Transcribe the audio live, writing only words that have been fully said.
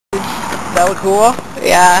That was cool?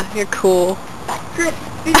 Yeah, you're cool. Chris,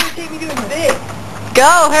 these are take me doing big.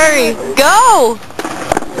 Go, hurry, go!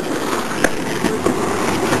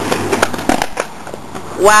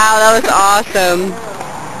 Wow, that was awesome.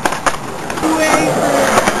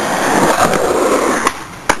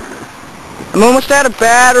 I'm almost out of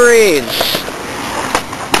batteries.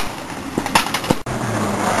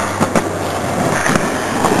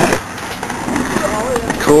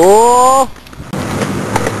 Cool.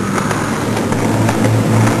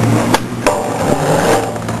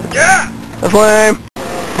 Yeah. The flame.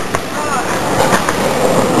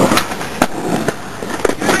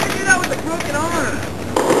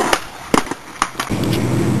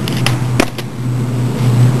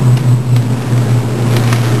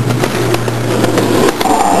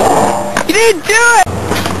 You didn't do it!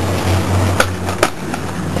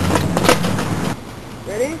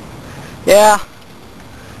 Ready? Yeah.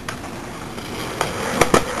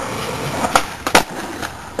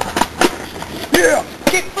 Yeah!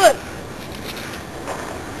 Kick foot!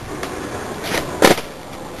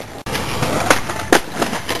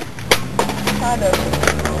 Kind of.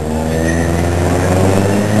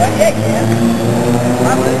 Well, yeah,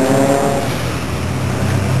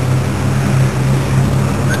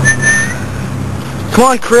 Come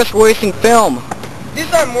on, Chris, we're wasting film. Do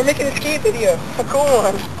something, we're making a skate video. A cool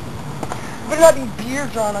one. What about these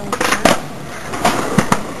beers drawn on your shirt?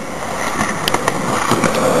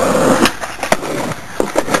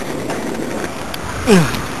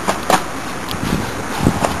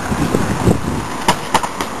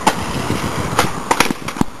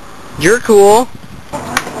 You're cool.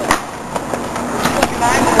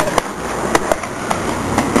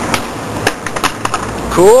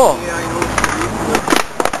 Cool.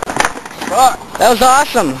 Fuck, that was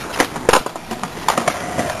awesome.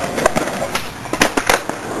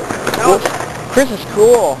 Chris is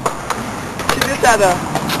cool. She just had a...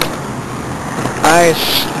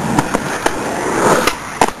 Nice.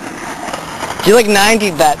 You like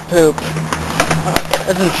 90'd that poop.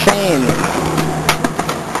 That's insane.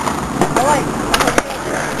 I like...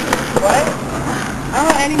 What? I don't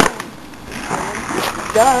want anyone.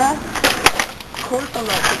 Duh. Of course I'm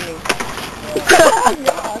not kidding.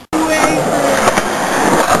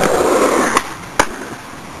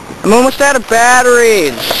 I'm almost out of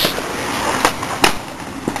batteries.